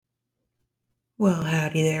Well,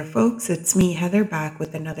 howdy there, folks. It's me, Heather, back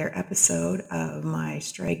with another episode of my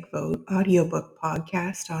Strike Vote audiobook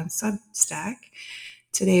podcast on Substack.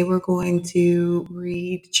 Today we're going to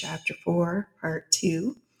read Chapter 4, Part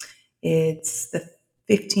 2. It's the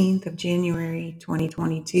 15th of January,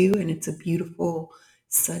 2022, and it's a beautiful,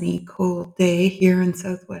 sunny, cold day here in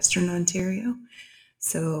southwestern Ontario.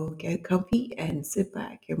 So get comfy and sit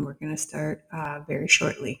back, and we're going to start very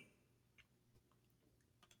shortly.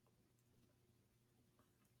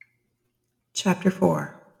 Chapter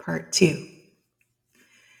 4, Part 2.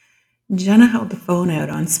 Jenna held the phone out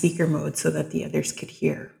on speaker mode so that the others could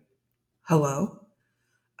hear. Hello?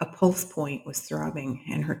 A pulse point was throbbing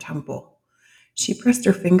in her temple. She pressed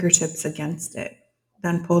her fingertips against it,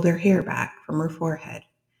 then pulled her hair back from her forehead.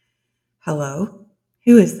 Hello?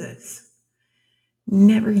 Who is this?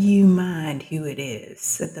 Never you mind who it is,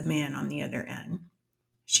 said the man on the other end.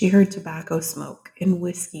 She heard tobacco smoke and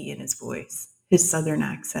whiskey in his voice, his southern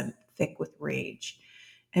accent thick with rage.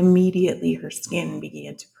 Immediately her skin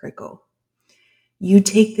began to prickle. You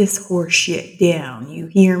take this horse shit down, you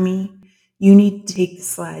hear me? You need to take the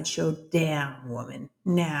slideshow down, woman,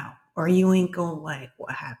 now, or you ain't gonna like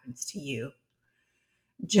what happens to you.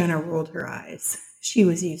 Jenna rolled her eyes. She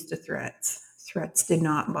was used to threats. Threats did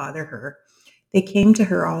not bother her. They came to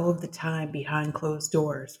her all of the time behind closed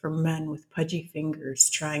doors from men with pudgy fingers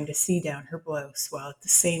trying to see down her blouse while at the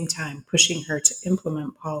same time pushing her to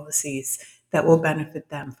implement policies that will benefit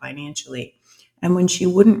them financially. And when she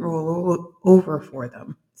wouldn't roll over for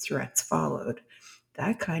them, threats followed.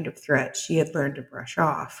 That kind of threat she had learned to brush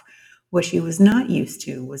off. What she was not used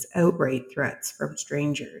to was outright threats from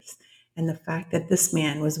strangers, and the fact that this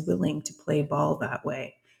man was willing to play ball that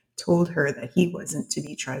way told her that he wasn't to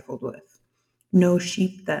be trifled with. No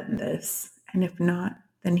sheep then this, and if not,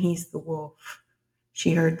 then he's the wolf.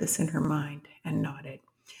 She heard this in her mind and nodded.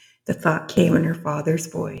 The thought came in her father's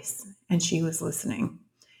voice, and she was listening.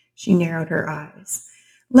 She narrowed her eyes.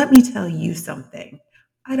 Let me tell you something.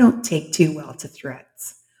 I don't take too well to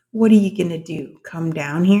threats. What are you going to do? Come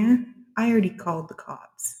down here? I already called the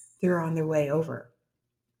cops. They're on their way over.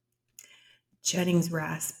 Jennings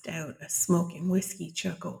rasped out a smoke and whiskey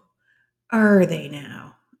chuckle. Are they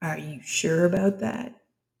now? Are you sure about that?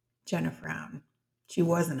 Jenna frowned. She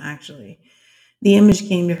wasn't, actually. The image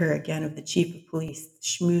came to her again of the chief of police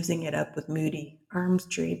schmoozing it up with Moody, arms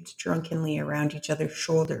draped drunkenly around each other's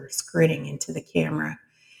shoulders, grinning into the camera.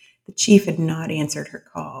 The chief had not answered her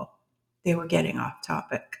call. They were getting off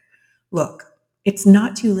topic. Look, it's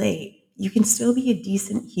not too late. You can still be a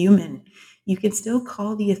decent human. You can still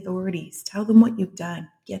call the authorities, tell them what you've done,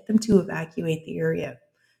 get them to evacuate the area.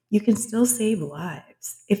 You can still save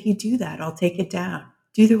lives. If you do that, I'll take it down.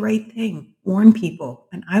 Do the right thing. Warn people,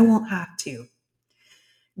 and I won't have to.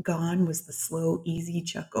 Gone was the slow, easy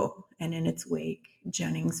chuckle, and in its wake,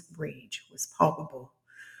 Jennings' rage was palpable.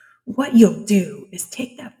 What you'll do is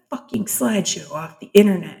take that fucking slideshow off the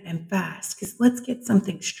internet and fast, because let's get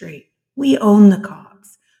something straight. We own the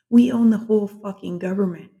cops. We own the whole fucking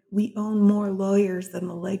government. We own more lawyers than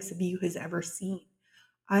the likes of you has ever seen.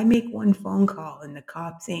 I make one phone call and the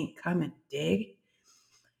cops ain't coming, dig?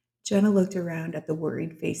 Jenna looked around at the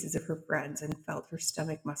worried faces of her friends and felt her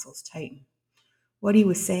stomach muscles tighten. What he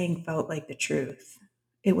was saying felt like the truth.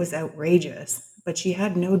 It was outrageous, but she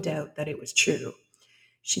had no doubt that it was true.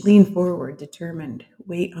 She leaned forward, determined,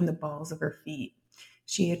 weight on the balls of her feet.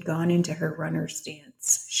 She had gone into her runner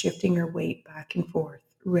stance, shifting her weight back and forth,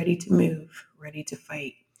 ready to move, ready to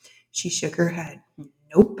fight. She shook her head.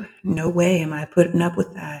 Nope, no way am I putting up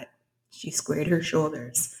with that. She squared her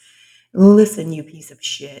shoulders. Listen, you piece of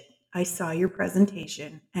shit. I saw your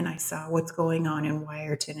presentation, and I saw what's going on in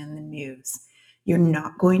Wyerton in the news. You're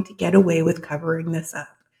not going to get away with covering this up.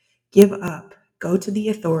 Give up. Go to the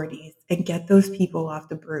authorities and get those people off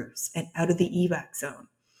the Bruce and out of the evac zone.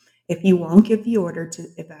 If you won't give the order to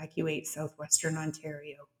evacuate southwestern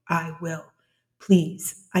Ontario, I will.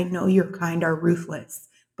 Please, I know your kind are ruthless,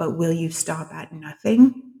 but will you stop at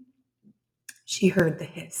nothing? She heard the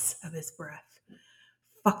hiss of his breath.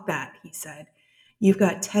 Fuck that, he said. You've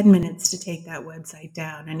got 10 minutes to take that website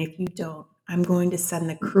down, and if you don't, I'm going to send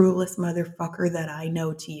the cruelest motherfucker that I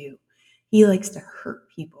know to you. He likes to hurt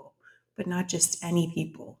people, but not just any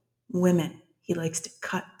people. Women. He likes to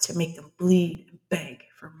cut to make them bleed and beg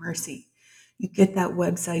for mercy. You get that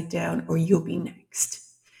website down or you'll be next.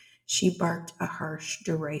 She barked a harsh,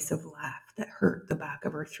 derisive laugh that hurt the back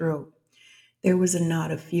of her throat. There was a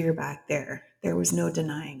knot of fear back there. There was no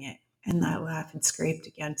denying it, and that laugh had scraped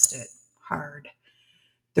against it, hard.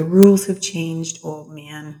 The rules have changed, old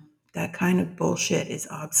man. That kind of bullshit is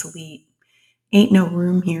obsolete. Ain't no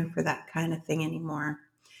room here for that kind of thing anymore.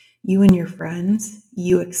 You and your friends,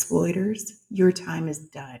 you exploiters, your time is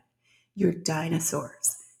done. You're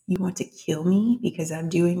dinosaurs. You want to kill me because I'm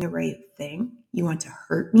doing the right thing? You want to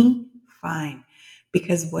hurt me? Fine.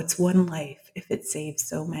 Because what's one life if it saves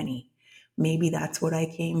so many? Maybe that's what I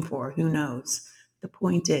came for. Who knows? The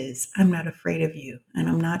point is, I'm not afraid of you, and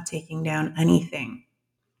I'm not taking down anything.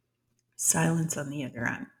 Silence on the other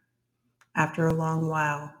end. After a long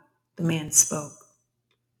while, the man spoke.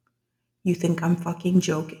 You think I'm fucking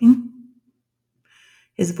joking?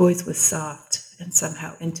 His voice was soft and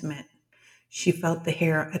somehow intimate. She felt the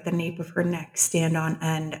hair at the nape of her neck stand on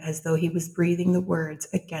end as though he was breathing the words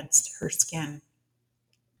against her skin.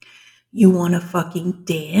 You want to fucking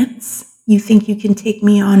dance? You think you can take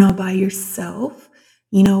me on all by yourself?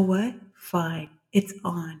 You know what? Fine. It's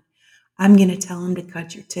on. I'm going to tell him to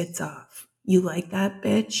cut your tits off. You like that,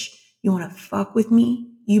 bitch? You want to fuck with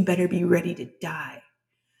me? You better be ready to die.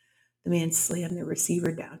 The man slammed the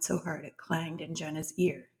receiver down so hard it clanged in Jenna's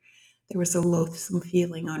ear. There was a loathsome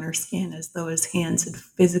feeling on her skin as though his hands had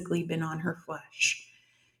physically been on her flesh.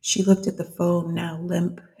 She looked at the phone, now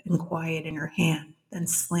limp and quiet in her hand, then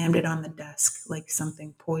slammed it on the desk like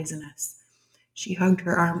something poisonous. She hugged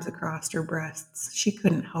her arms across her breasts. She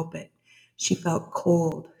couldn't help it. She felt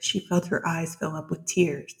cold. She felt her eyes fill up with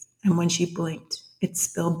tears, and when she blinked, it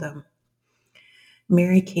spilled them.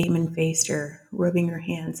 Mary came and faced her, rubbing her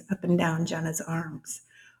hands up and down Jenna's arms.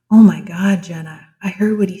 Oh my God, Jenna, I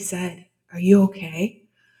heard what he said. Are you okay?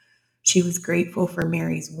 She was grateful for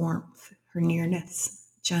Mary's warmth, her nearness.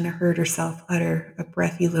 Jenna heard herself utter a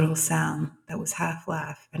breathy little sound that was half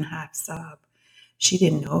laugh and half sob. She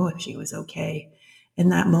didn't know if she was okay. In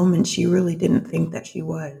that moment, she really didn't think that she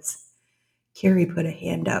was. Carrie put a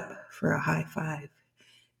hand up for a high five.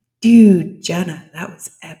 Dude, Jenna, that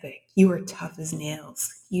was epic. You were tough as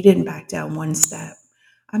nails. You didn't back down one step.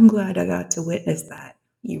 I'm glad I got to witness that.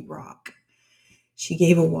 You rock. She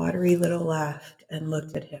gave a watery little laugh and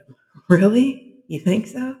looked at him. Really? You think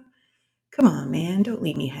so? Come on, man, don't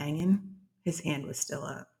leave me hanging. His hand was still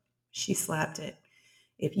up. She slapped it.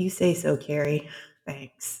 If you say so, Carrie.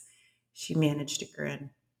 Thanks. She managed to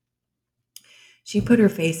grin. She put her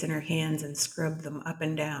face in her hands and scrubbed them up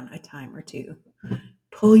and down a time or two.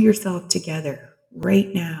 Pull yourself together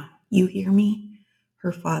right now. You hear me?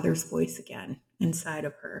 Her father's voice again, inside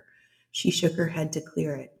of her. She shook her head to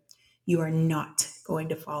clear it. You are not going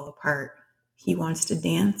to fall apart. He wants to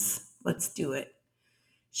dance? Let's do it.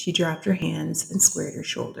 She dropped her hands and squared her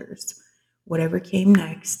shoulders. Whatever came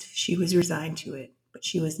next, she was resigned to it, but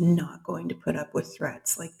she was not going to put up with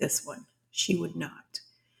threats like this one. She would not.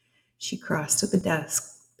 She crossed to the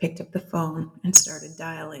desk, picked up the phone, and started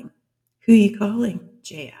dialing. Who you calling?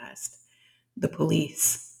 Jay asked. The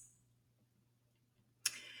police.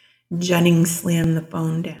 Jennings slammed the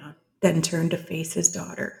phone down, then turned to face his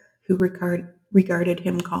daughter, who regarded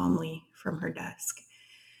him calmly from her desk.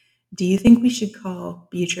 Do you think we should call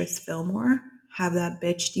Beatrice Fillmore? Have that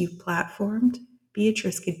bitch deplatformed?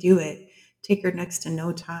 Beatrice could do it. Take her next to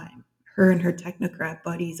no time. Her and her technocrat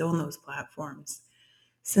buddies own those platforms.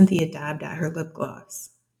 Cynthia dabbed at her lip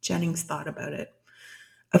gloss. Jennings thought about it.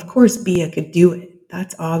 Of course Bea could do it.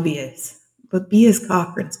 That's obvious. But Bea's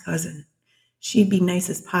Cochran's cousin. She'd be nice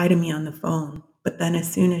as pie to me on the phone, but then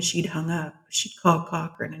as soon as she'd hung up, she'd call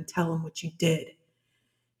Cochran and tell him what you did.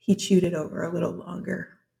 He chewed it over a little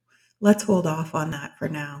longer. Let's hold off on that for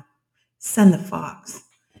now. Send the fox.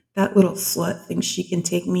 That little slut thinks she can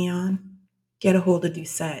take me on. Get a hold of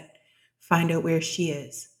Doucette, find out where she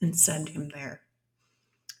is, and send him there.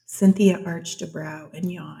 Cynthia arched a brow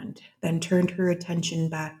and yawned, then turned her attention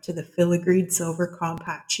back to the filigreed silver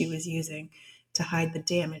compact she was using to hide the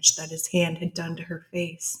damage that his hand had done to her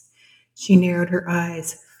face. She narrowed her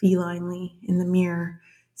eyes felinely in the mirror,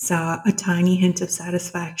 saw a tiny hint of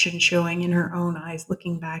satisfaction showing in her own eyes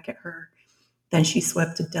looking back at her. Then she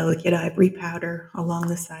swept a delicate ivory powder along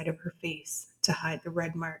the side of her face to hide the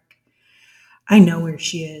red mark. I know where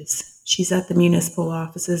she is. She's at the municipal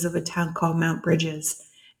offices of a town called Mount Bridges,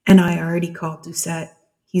 and I already called Doucette.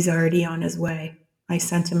 He's already on his way. I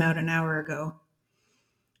sent him out an hour ago.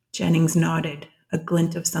 Jennings nodded, a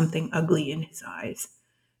glint of something ugly in his eyes.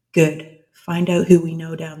 Good. Find out who we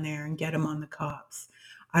know down there and get him on the cops.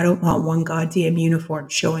 I don't want one goddamn uniform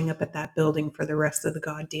showing up at that building for the rest of the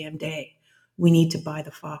goddamn day. We need to buy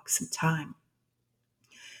the fox some time.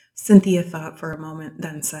 Cynthia thought for a moment,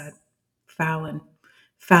 then said, Fallon.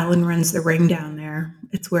 Fallon runs the ring down there.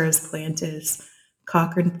 It's where his plant is.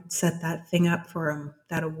 Cochran set that thing up for him,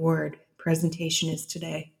 that award. Presentation is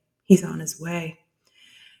today. He's on his way.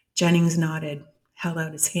 Jennings nodded, held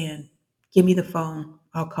out his hand. Give me the phone.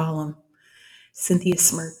 I'll call him. Cynthia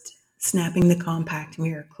smirked. Snapping the compact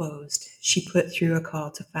mirror closed, she put through a call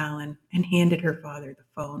to Fallon and handed her father the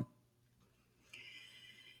phone.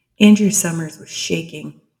 Andrew Summers was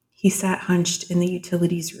shaking. He sat hunched in the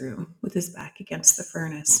utilities room with his back against the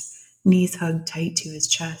furnace, knees hugged tight to his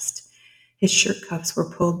chest. His shirt cuffs were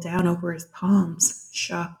pulled down over his palms,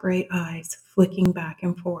 shock bright eyes flicking back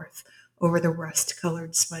and forth over the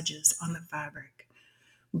rust-colored smudges on the fabric.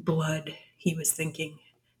 Blood, he was thinking.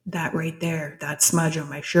 That right there, that smudge on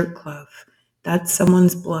my shirt cuff, that's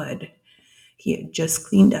someone's blood. He had just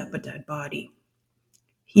cleaned up a dead body.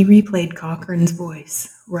 He replayed Cochran's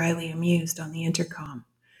voice, wryly amused on the intercom.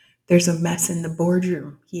 There's a mess in the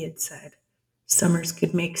boardroom, he had said. Summers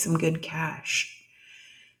could make some good cash.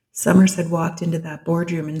 Summers had walked into that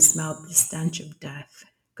boardroom and smelled the stench of death,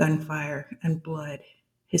 gunfire, and blood.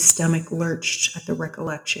 His stomach lurched at the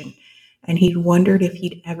recollection, and he'd wondered if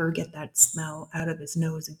he'd ever get that smell out of his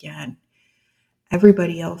nose again.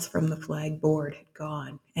 Everybody else from the flag board had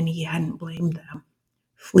gone, and he hadn't blamed them.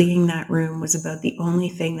 Fleeing that room was about the only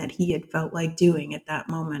thing that he had felt like doing at that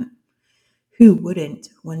moment. Who wouldn't,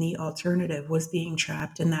 when the alternative was being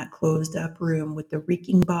trapped in that closed-up room with the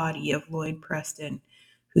reeking body of Lloyd Preston,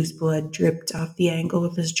 whose blood dripped off the angle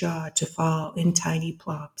of his jaw to fall in tiny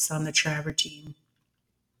plops on the travertine.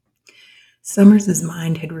 Summers's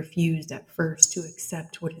mind had refused at first to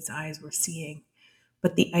accept what his eyes were seeing,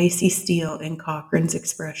 but the icy steel in Cochran's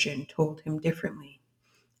expression told him differently.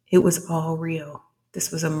 It was all real. This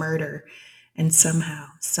was a murder, and somehow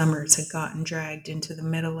Summers had gotten dragged into the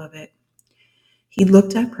middle of it. He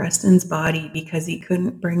looked at Preston's body because he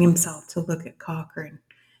couldn't bring himself to look at Cochran,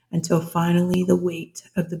 until finally the weight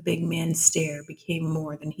of the big man's stare became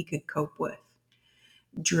more than he could cope with.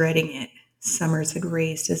 Dreading it, Summers had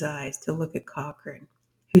raised his eyes to look at Cochran,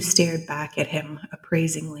 who stared back at him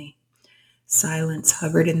appraisingly. Silence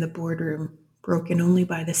hovered in the boardroom, broken only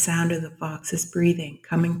by the sound of the fox's breathing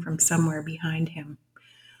coming from somewhere behind him.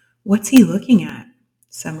 What's he looking at?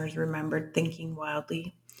 Summers remembered thinking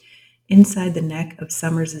wildly. Inside the neck of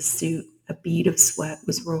Summers's suit, a bead of sweat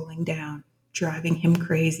was rolling down, driving him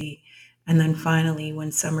crazy. And then finally,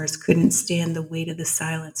 when Summers couldn't stand the weight of the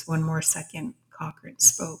silence one more second, Cochran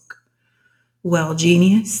spoke. Well,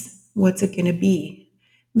 genius, what's it going to be?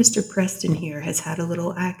 Mr. Preston here has had a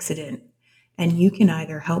little accident, and you can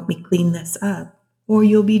either help me clean this up, or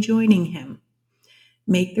you'll be joining him.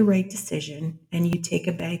 Make the right decision, and you take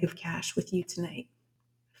a bag of cash with you tonight.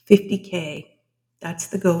 $50K, that's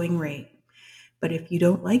the going rate. But if you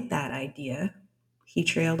don't like that idea, he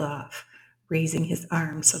trailed off, raising his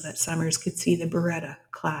arm so that Summers could see the Beretta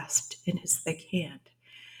clasped in his thick hand.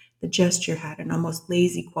 The gesture had an almost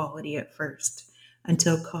lazy quality at first,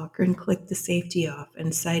 until Cochran clicked the safety off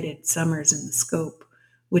and sighted Summers in the scope,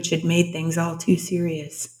 which had made things all too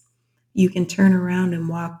serious. You can turn around and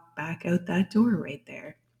walk back out that door right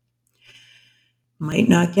there. Might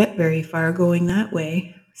not get very far going that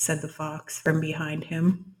way, said the fox from behind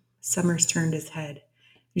him. Summers turned his head.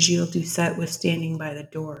 Gilles Doucette was standing by the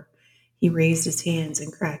door. He raised his hands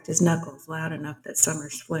and cracked his knuckles loud enough that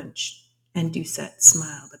Summers flinched, and Doucette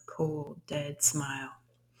smiled a cold, dead smile.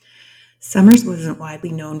 Summers wasn't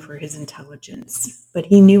widely known for his intelligence, but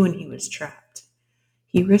he knew when he was trapped.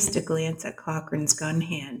 He risked a glance at Cochran's gun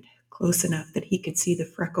hand, close enough that he could see the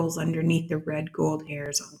freckles underneath the red gold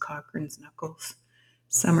hairs on Cochran's knuckles.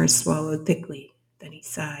 Summers swallowed thickly, then he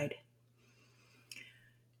sighed.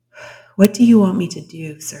 What do you want me to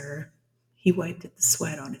do, sir? He wiped at the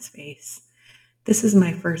sweat on his face. This is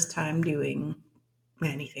my first time doing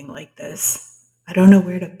anything like this. I don't know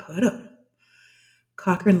where to put him.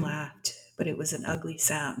 Cochran laughed, but it was an ugly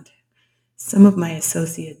sound. Some of my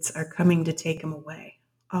associates are coming to take him away.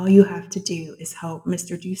 All you have to do is help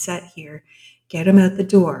Mr. Doucette here, get him out the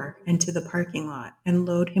door and to the parking lot, and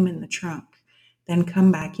load him in the trunk. Then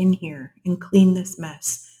come back in here and clean this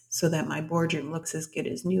mess so that my boardroom looks as good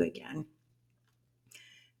as new again.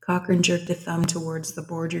 Cochran jerked a thumb towards the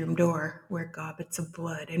boardroom door, where gobbets of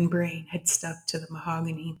blood and brain had stuck to the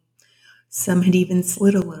mahogany. Some had even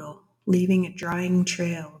slid a little, leaving a drying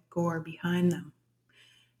trail of gore behind them.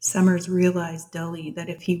 Summers realized dully that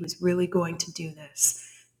if he was really going to do this,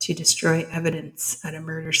 to destroy evidence at a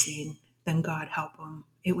murder scene, then God help him,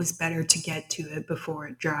 it was better to get to it before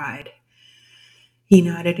it dried. He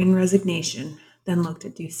nodded in resignation, then looked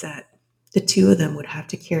at Doucette. The two of them would have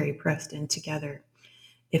to carry Preston together.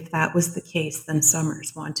 If that was the case, then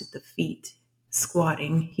Summers wanted the feet.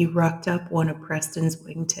 Squatting, he rocked up one of Preston's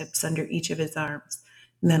wingtips under each of his arms,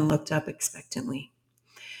 and then looked up expectantly.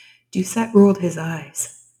 Doucette rolled his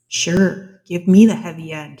eyes. Sure, give me the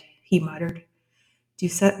heavy end, he muttered.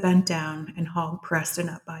 Doucette bent down and hauled Preston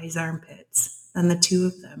up by his armpits. Then the two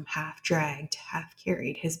of them half dragged, half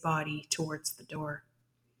carried his body towards the door.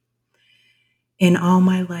 In all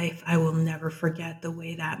my life, I will never forget the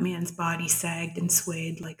way that man's body sagged and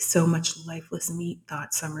swayed like so much lifeless meat,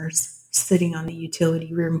 thought Summers, sitting on the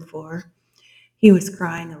utility room floor. He was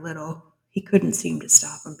crying a little. He couldn't seem to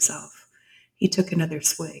stop himself. He took another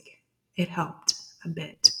swig. It helped a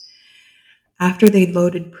bit. After they'd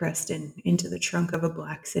loaded Preston into the trunk of a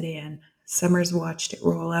black sedan, Summers watched it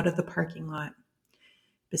roll out of the parking lot.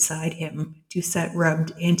 Beside him, Doucette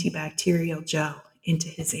rubbed antibacterial gel into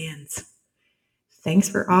his hands. Thanks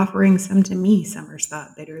for offering some to me, Summers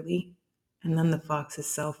thought bitterly. And then the fox's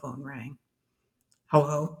cell phone rang.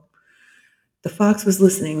 Hello? The fox was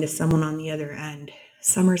listening to someone on the other end.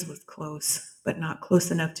 Summers was close, but not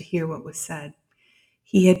close enough to hear what was said.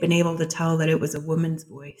 He had been able to tell that it was a woman's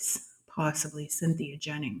voice, possibly Cynthia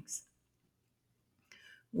Jennings.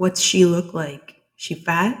 What's she look like? She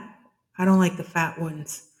fat? I don't like the fat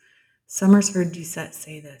ones. Summers heard Doucette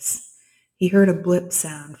say this. He heard a blip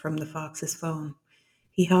sound from the fox's phone.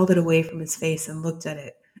 He held it away from his face and looked at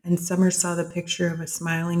it, and Summers saw the picture of a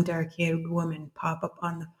smiling dark-haired woman pop up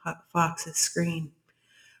on the fox's screen.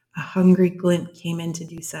 A hungry glint came into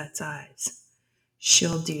Doucette's eyes.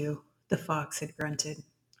 She'll do, the fox had grunted.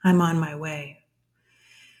 I'm on my way.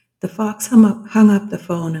 The fox hung up the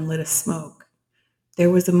phone and lit a smoke. There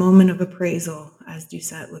was a moment of appraisal as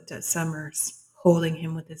Doucette looked at Summers, holding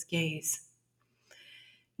him with his gaze.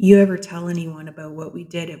 You ever tell anyone about what we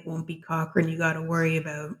did, it won't be Cochrane you gotta worry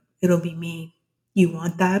about. It'll be me. You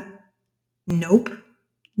want that? Nope.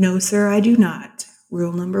 No, sir, I do not.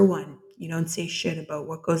 Rule number 1, you don't say shit about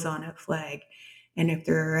what goes on at Flag. And if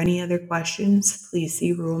there are any other questions, please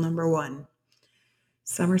see rule number 1.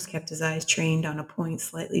 Summers kept his eyes trained on a point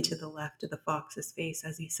slightly to the left of the fox's face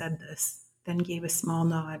as he said this, then gave a small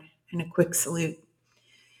nod and a quick salute.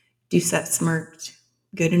 Doucette smirked.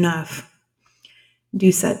 Good enough.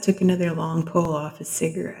 Doucette took another long pull off his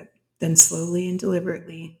cigarette, then slowly and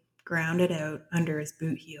deliberately ground it out under his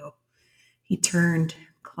boot heel. He turned,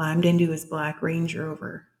 climbed into his black Range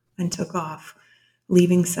Rover, and took off,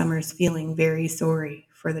 leaving Summers feeling very sorry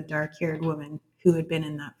for the dark-haired woman who had been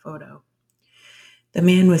in that photo. The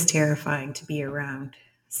man was terrifying to be around.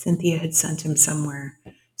 Cynthia had sent him somewhere.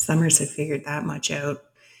 Summers had figured that much out.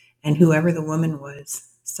 And whoever the woman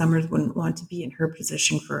was, Summers wouldn't want to be in her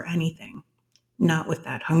position for anything. Not with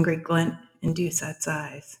that hungry glint in Doucette's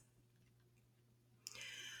eyes.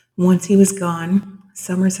 Once he was gone,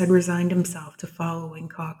 Summers had resigned himself to following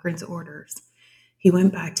Cochrane's orders. He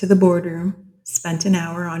went back to the boardroom, spent an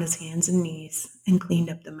hour on his hands and knees, and cleaned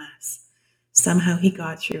up the mess. Somehow he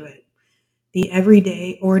got through it. The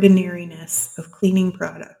everyday ordinariness of cleaning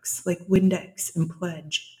products like Windex and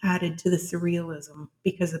Pledge added to the surrealism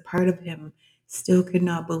because a part of him still could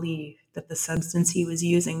not believe that the substance he was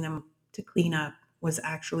using them to clean up was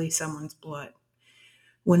actually someone's blood.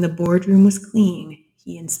 When the boardroom was clean,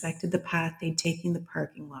 he inspected the path they'd taken the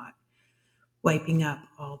parking lot, wiping up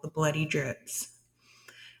all the bloody drips.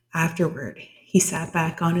 Afterward, he sat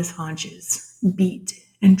back on his haunches, beat,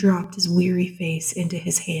 and dropped his weary face into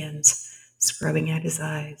his hands, scrubbing at his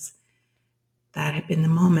eyes. That had been the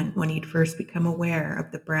moment when he'd first become aware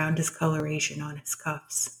of the brown discoloration on his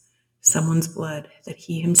cuffs, someone's blood that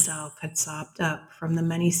he himself had sopped up from the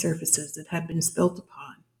many surfaces it had been spilt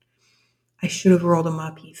upon. I should have rolled him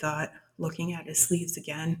up, he thought, looking at his sleeves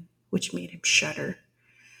again, which made him shudder.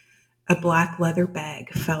 A black leather bag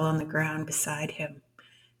fell on the ground beside him.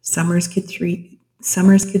 Summers could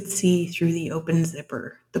see through the open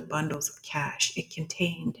zipper the bundles of cash it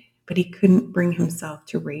contained, but he couldn't bring himself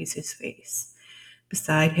to raise his face.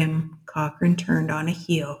 Beside him, Cochrane turned on a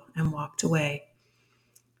heel and walked away.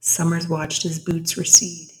 Summers watched his boots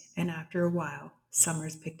recede, and after a while,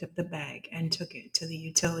 Summers picked up the bag and took it to the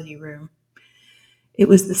utility room. It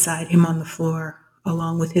was beside him on the floor,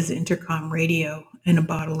 along with his intercom radio and a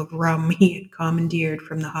bottle of rum he had commandeered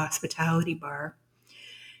from the hospitality bar.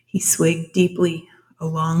 He swigged deeply, a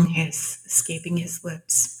long hiss escaping his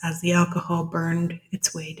lips as the alcohol burned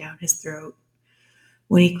its way down his throat.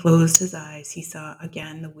 When he closed his eyes, he saw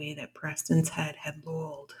again the way that Preston's head had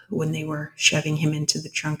lolled when they were shoving him into the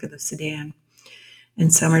trunk of the sedan,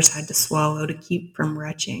 and Summers had to swallow to keep from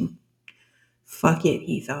retching. Fuck it,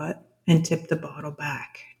 he thought, and tipped the bottle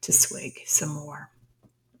back to swig some more.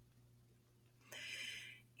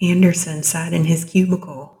 Anderson sat in his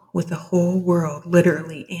cubicle with the whole world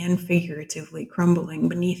literally and figuratively crumbling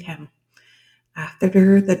beneath him.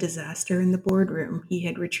 After the disaster in the boardroom, he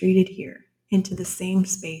had retreated here, into the same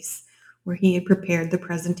space where he had prepared the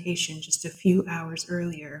presentation just a few hours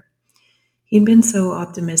earlier. He'd been so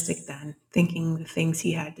optimistic then, thinking the things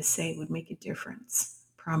he had to say would make a difference,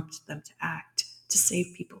 prompt them to act, to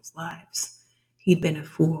save people's lives. He'd been a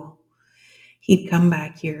fool. He'd come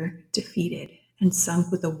back here, defeated, and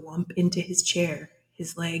sunk with a whump into his chair,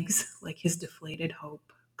 his legs, like his deflated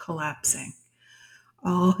hope, collapsing.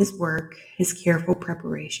 All his work, his careful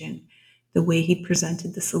preparation, the way he'd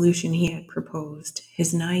presented the solution he had proposed,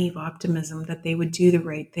 his naive optimism that they would do the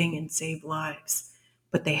right thing and save lives.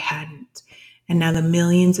 But they hadn't. And now the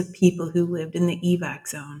millions of people who lived in the evac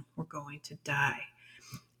zone were going to die.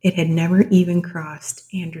 It had never even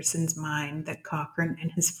crossed Anderson's mind that Cochrane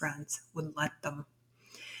and his friends would let them.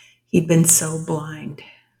 He'd been so blind.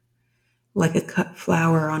 Like a cut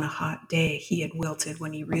flower on a hot day, he had wilted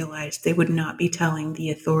when he realized they would not be telling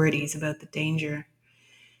the authorities about the danger.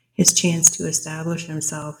 His chance to establish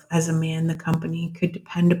himself as a man the company could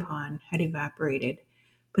depend upon had evaporated.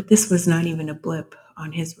 But this was not even a blip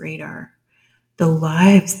on his radar. The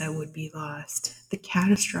lives that would be lost, the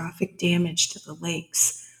catastrophic damage to the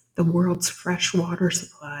lakes, the world's fresh water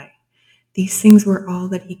supply. These things were all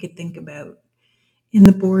that he could think about. In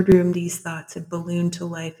the boardroom, these thoughts had ballooned to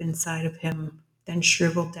life inside of him, then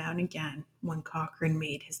shriveled down again when Cochrane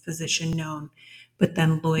made his position known. But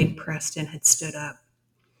then Lloyd Preston had stood up.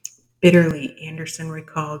 Bitterly, Anderson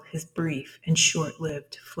recalled his brief and short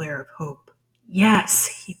lived flare of hope. Yes,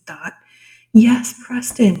 he thought. Yes,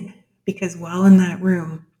 Preston. Because while in that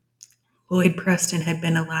room, Lloyd Preston had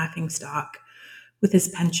been a laughingstock. With his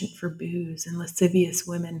penchant for booze and lascivious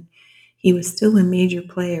women, he was still a major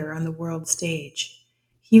player on the world stage.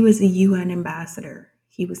 He was a UN ambassador.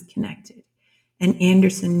 He was connected. And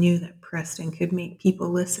Anderson knew that Preston could make people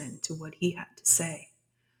listen to what he had to say.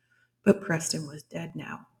 But Preston was dead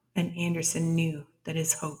now, and Anderson knew that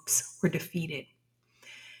his hopes were defeated.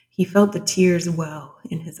 He felt the tears well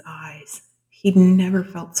in his eyes. He'd never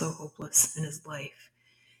felt so hopeless in his life.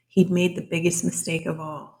 He'd made the biggest mistake of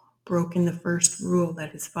all, broken the first rule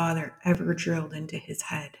that his father ever drilled into his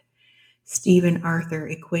head. Stephen Arthur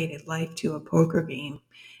equated life to a poker game,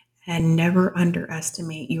 and never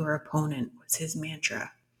underestimate your opponent was his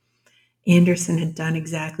mantra. Anderson had done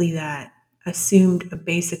exactly that, assumed a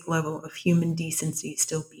basic level of human decency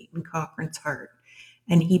still beat in Cochrane's heart,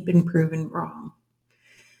 and he'd been proven wrong.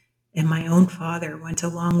 And my own father went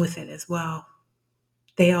along with it as well.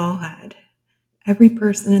 They all had. Every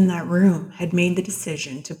person in that room had made the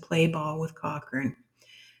decision to play ball with Cochrane,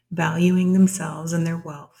 valuing themselves and their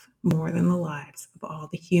wealth more than the lives of all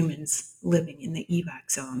the humans living in the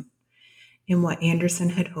evac zone, in what Anderson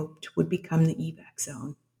had hoped would become the evac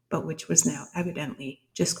zone, but which was now evidently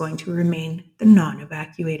just going to remain the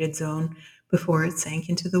non-evacuated zone before it sank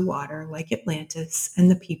into the water like Atlantis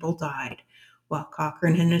and the people died, while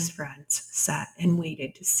Cochrane and his friends sat and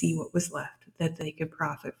waited to see what was left that they could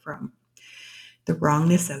profit from. The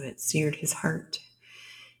wrongness of it seared his heart.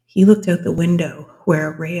 He looked out the window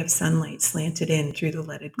where a ray of sunlight slanted in through the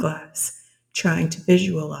leaded glass, trying to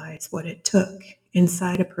visualize what it took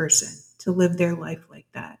inside a person to live their life like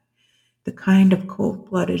that. The kind of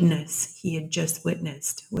cold-bloodedness he had just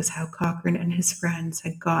witnessed was how Cochrane and his friends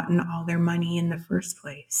had gotten all their money in the first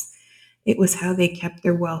place. It was how they kept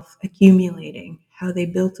their wealth accumulating, how they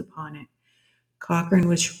built upon it. Cochrane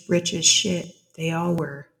was rich as shit. They all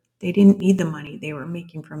were. They didn't need the money they were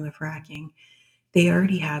making from the fracking. They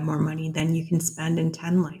already had more money than you can spend in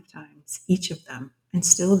 10 lifetimes, each of them, and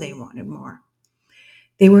still they wanted more.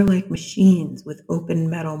 They were like machines with open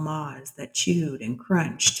metal maws that chewed and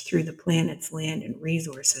crunched through the planet's land and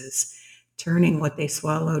resources, turning what they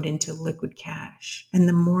swallowed into liquid cash. And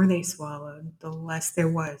the more they swallowed, the less there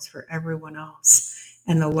was for everyone else,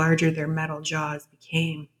 and the larger their metal jaws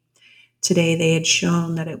became. Today they had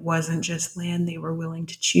shown that it wasn't just land they were willing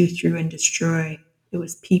to chew through and destroy. It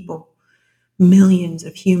was people. Millions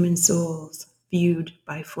of human souls viewed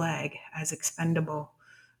by Flag as expendable,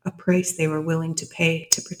 a price they were willing to pay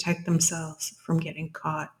to protect themselves from getting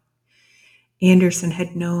caught. Anderson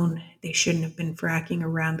had known they shouldn't have been fracking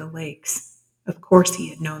around the lakes. Of course he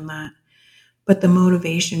had known that. But the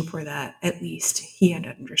motivation for that, at least, he had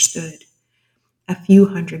understood. A few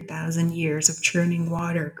 100,000 years of churning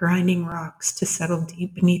water, grinding rocks to settle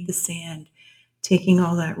deep beneath the sand, taking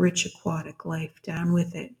all that rich aquatic life down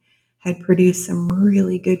with it, had produced some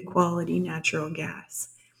really good quality natural gas.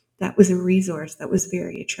 That was a resource that was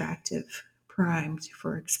very attractive, primed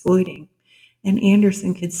for exploiting. And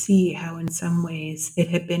Anderson could see how in some ways it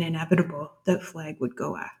had been inevitable that Flag would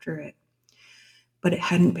go after it. But it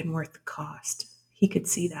hadn't been worth the cost. He could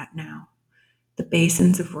see that now. The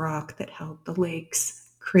basins of rock that held the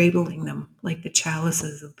lakes, cradling them like the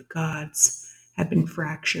chalices of the gods, had been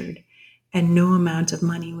fractured, and no amount of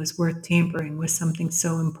money was worth tampering with something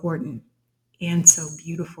so important and so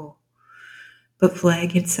beautiful. But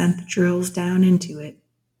Flagg had sent the drills down into it.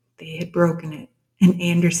 They had broken it, and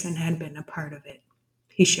Anderson had been a part of it.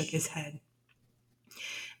 He shook his head.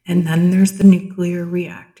 And then there's the nuclear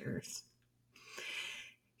reactors.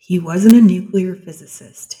 He wasn't a nuclear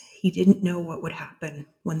physicist. He didn't know what would happen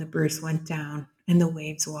when the Bruce went down and the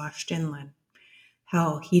waves washed inland.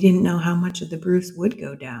 Hell, he didn't know how much of the Bruce would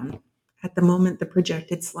go down. At the moment, the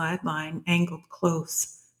projected slide line angled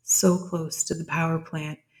close, so close to the power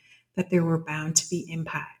plant that there were bound to be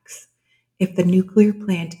impacts. If the nuclear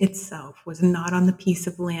plant itself was not on the piece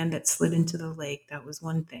of land that slid into the lake, that was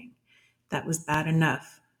one thing. That was bad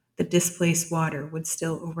enough. The displaced water would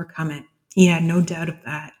still overcome it. He had no doubt of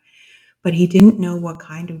that, but he didn't know what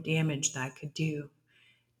kind of damage that could do.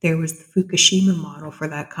 There was the Fukushima model for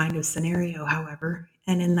that kind of scenario, however,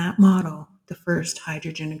 and in that model, the first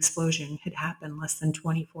hydrogen explosion had happened less than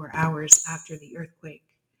 24 hours after the earthquake.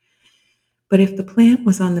 But if the plant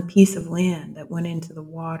was on the piece of land that went into the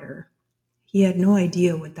water, he had no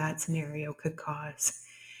idea what that scenario could cause.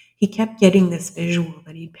 He kept getting this visual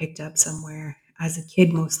that he'd picked up somewhere, as a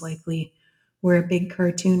kid most likely, where a big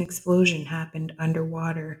cartoon explosion happened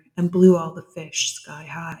underwater and blew all the fish sky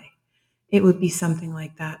high. It would be something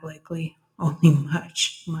like that, likely, only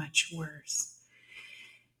much, much worse.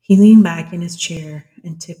 He leaned back in his chair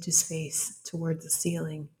and tipped his face towards the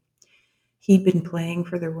ceiling. He'd been playing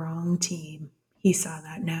for the wrong team. He saw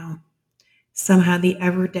that now. Somehow the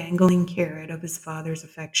ever-dangling carrot of his father's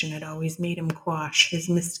affection had always made him quash his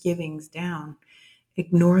misgivings down,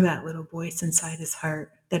 ignore that little voice inside his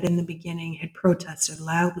heart that in the beginning had protested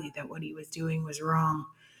loudly that what he was doing was wrong.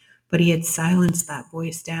 But he had silenced that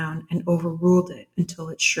voice down and overruled it until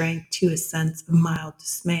it shrank to a sense of mild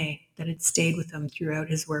dismay that had stayed with him throughout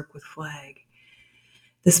his work with Flagg.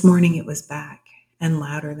 This morning it was back, and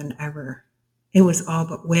louder than ever. It was all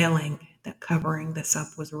but wailing that covering this up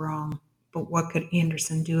was wrong, but what could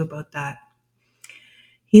Anderson do about that?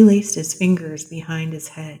 He laced his fingers behind his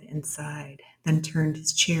head and sighed, then turned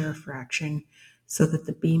his chair a fraction so that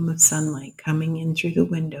the beam of sunlight coming in through the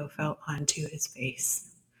window fell onto his face.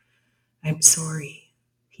 I'm sorry,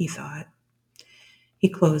 he thought. He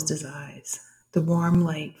closed his eyes. The warm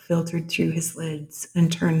light filtered through his lids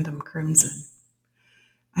and turned them crimson.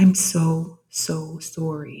 I'm so, so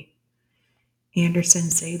sorry.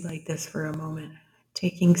 Anderson stayed like this for a moment,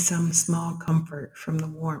 taking some small comfort from the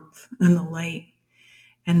warmth and the light,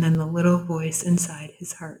 and then the little voice inside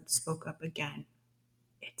his heart spoke up again.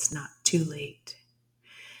 It's not too late.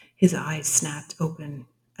 His eyes snapped open.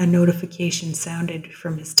 A notification sounded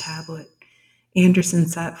from his tablet. Anderson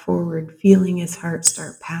sat forward, feeling his heart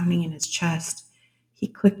start pounding in his chest. He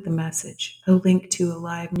clicked the message, a link to a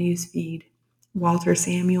live news feed. Walter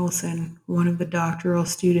Samuelson, one of the doctoral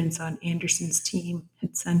students on Anderson's team,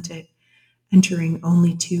 had sent it, entering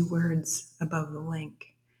only 2 words above the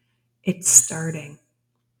link. It's starting.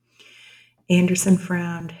 Anderson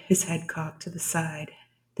frowned, his head cocked to the side.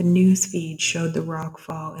 The news feed showed the rock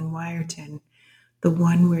fall in Wyerton, the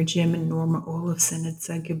one where Jim and Norma Olafson had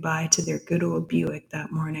said goodbye to their good old Buick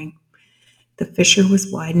that morning. The fissure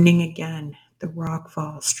was widening again, the rock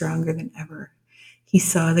fall stronger than ever. He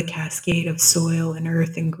saw the cascade of soil and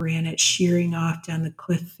earth and granite shearing off down the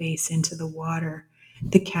cliff face into the water,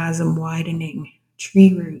 the chasm widening,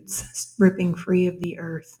 tree roots ripping free of the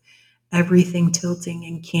earth, everything tilting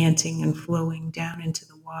and canting and flowing down into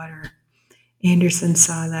the water. Anderson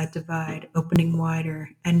saw that divide opening wider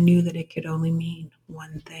and knew that it could only mean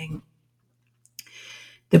one thing.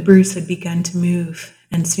 The Bruce had begun to move,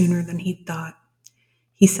 and sooner than he'd thought.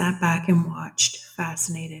 He sat back and watched,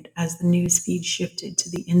 fascinated, as the news feed shifted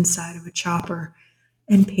to the inside of a chopper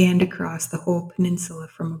and panned across the whole peninsula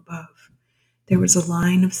from above. There was a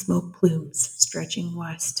line of smoke plumes stretching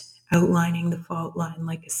west, outlining the fault line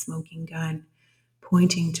like a smoking gun,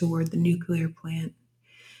 pointing toward the nuclear plant.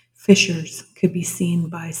 Fissures could be seen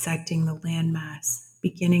bisecting the landmass,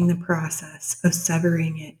 beginning the process of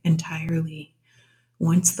severing it entirely.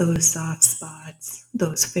 Once those soft spots,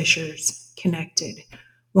 those fissures, connected,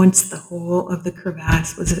 once the whole of the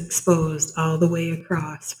crevasse was exposed all the way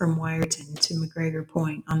across from Wyerton to McGregor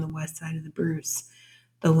Point on the west side of the Bruce,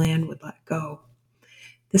 the land would let go.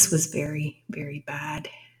 This was very, very bad.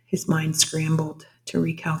 His mind scrambled to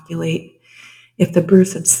recalculate. If the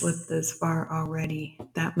Bruce had slipped this far already,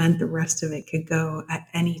 that meant the rest of it could go at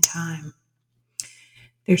any time.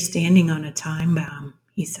 They're standing on a time bomb,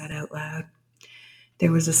 he said out loud.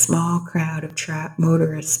 There was a small crowd of trapped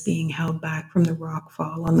motorists being held back from the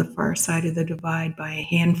rockfall on the far side of the divide by a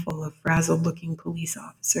handful of frazzled-looking police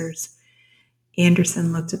officers.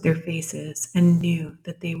 Anderson looked at their faces and knew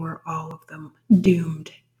that they were all of them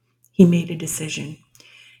doomed. He made a decision.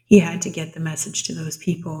 He had to get the message to those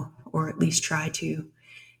people, or at least try to.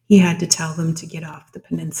 He had to tell them to get off the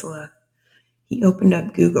peninsula. He opened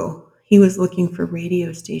up Google. He was looking for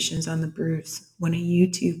radio stations on the Bruce when a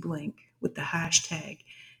YouTube link with the hashtag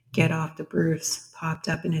Get Off the Bruce popped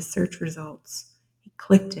up in his search results. He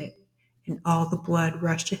clicked it, and all the blood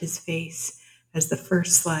rushed to his face as the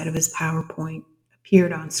first slide of his PowerPoint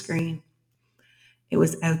appeared on screen. It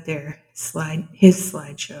was out there, his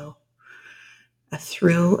slideshow. A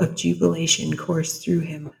thrill of jubilation coursed through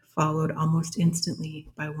him, followed almost instantly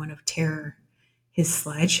by one of terror. His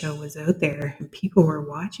slideshow was out there, and people were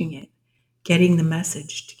watching it, getting the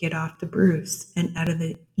message to get off the Bruce and out of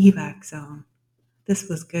the evac zone. This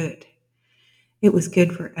was good. It was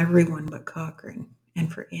good for everyone but Cochrane,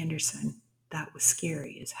 and for Anderson, that was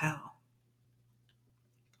scary as hell.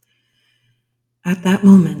 At that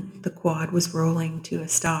moment, the quad was rolling to a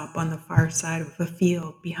stop on the far side of a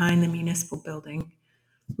field behind the municipal building.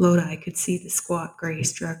 Lodi could see the squat gray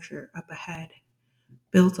structure up ahead.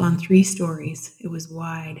 Built on 3 stories, it was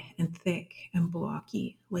wide and thick and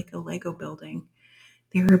blocky, like a Lego building.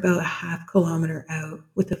 They were about a half-kilometer out,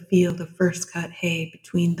 with a field of first-cut hay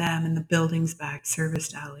between them and the building's back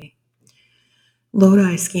service alley.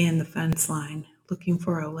 Lodi scanned the fence line, looking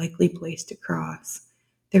for a likely place to cross.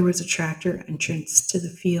 There was a tractor entrance to the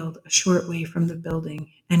field a short way from the building,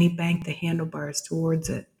 and he banked the handlebars towards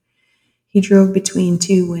it. He drove between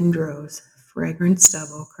 2 windrows, fragrant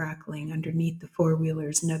stubble crackling underneath the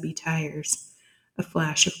four-wheeler's nubby tires. A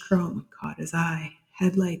flash of chrome caught his eye,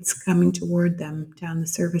 headlights coming toward them down the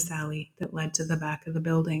service alley that led to the back of the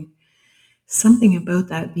building. Something about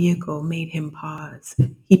that vehicle made him pause.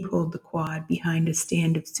 He pulled the quad behind a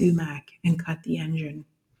stand of sumac and cut the engine.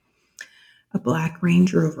 A black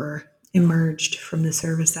Range Rover emerged from the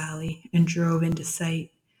service alley and drove into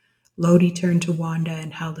sight. Lodi turned to Wanda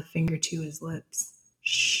and held a finger to his lips.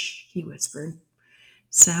 Shh, he whispered.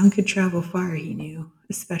 Sound could travel far, he knew,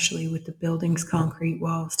 especially with the building's concrete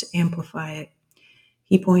walls to amplify it.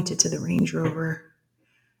 He pointed to the Range Rover.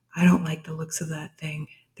 I don't like the looks of that thing.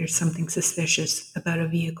 There's something suspicious about a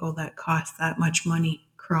vehicle that costs that much money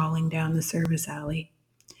crawling down the service alley.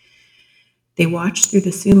 They watched through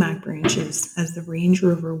the sumac branches as the Range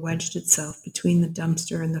Rover wedged itself between the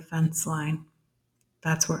dumpster and the fence line.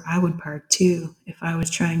 That's where I would park too, if I was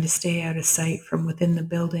trying to stay out of sight from within the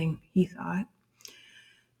building, he thought.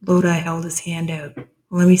 Lodi held his hand out.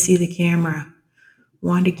 Let me see the camera.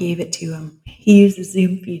 Wanda gave it to him. He used the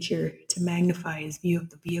zoom feature to magnify his view of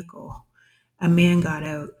the vehicle. A man got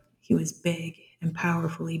out. He was big and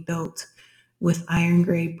powerfully built, with iron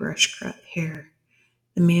gray brush-cut hair.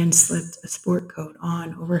 The man slipped a sport coat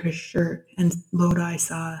on over his shirt, and Lodi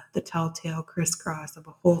saw the telltale crisscross of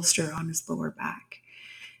a holster on his lower back.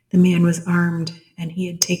 The man was armed, and he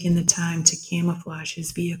had taken the time to camouflage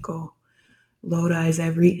his vehicle. Lodi's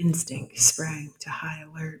every instinct sprang to high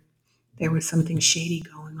alert. There was something shady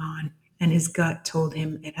going on, and his gut told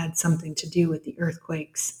him it had something to do with the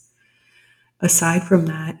earthquakes. Aside from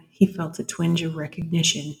that, he felt a twinge of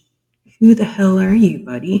recognition. Who the hell are you,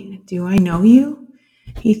 buddy? Do I know you?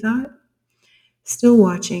 He thought. Still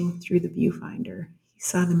watching through the viewfinder, he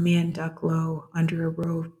saw the man duck low under a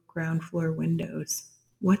row of ground floor windows.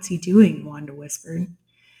 What's he doing? Wanda whispered.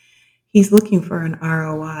 He's looking for an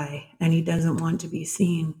ROI, and he doesn't want to be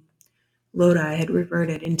seen. Lodi had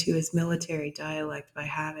reverted into his military dialect by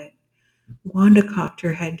habit. Wanda cocked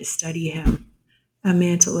her head to study him. A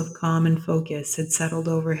mantle of calm and focus had settled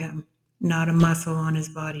over him. Not a muscle on his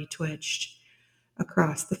body twitched.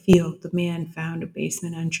 Across the field, the man found a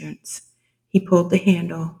basement entrance. He pulled the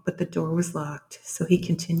handle, but the door was locked, so he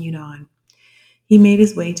continued on. He made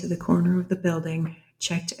his way to the corner of the building,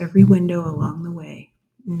 checked every window along the way.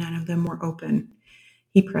 None of them were open.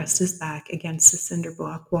 He pressed his back against the cinder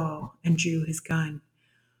block wall and drew his gun.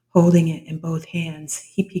 Holding it in both hands,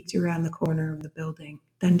 he peeked around the corner of the building,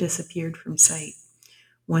 then disappeared from sight.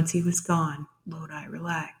 Once he was gone, Lodi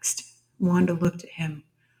relaxed. Wanda looked at him.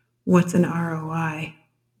 What's an ROI?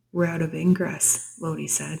 Route of ingress, Lodi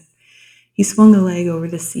said. He swung a leg over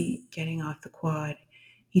the seat, getting off the quad.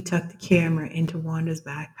 He tucked the camera into Wanda's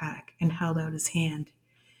backpack and held out his hand.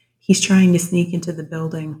 He's trying to sneak into the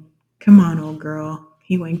building. Come on, old girl.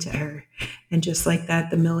 He winked at her, and just like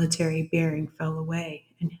that, the military bearing fell away,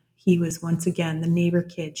 and he was once again the neighbor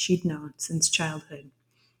kid she'd known since childhood.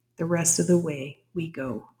 The rest of the way, we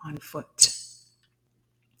go on foot.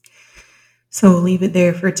 So we'll leave it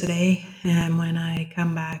there for today, and when I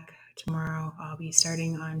come back tomorrow, I'll be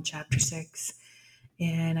starting on chapter 6.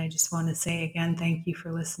 And I just want to say again, thank you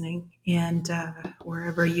for listening. And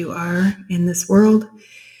wherever you are in this world,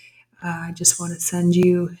 I just want to send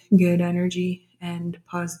you good energy and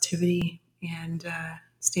positivity and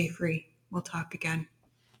stay free. We'll talk again.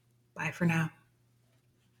 Bye for now.